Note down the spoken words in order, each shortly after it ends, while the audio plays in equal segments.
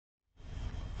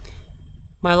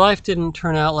My life didn't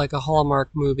turn out like a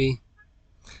Hallmark movie,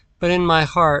 but in my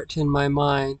heart, in my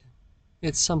mind,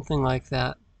 it's something like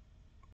that.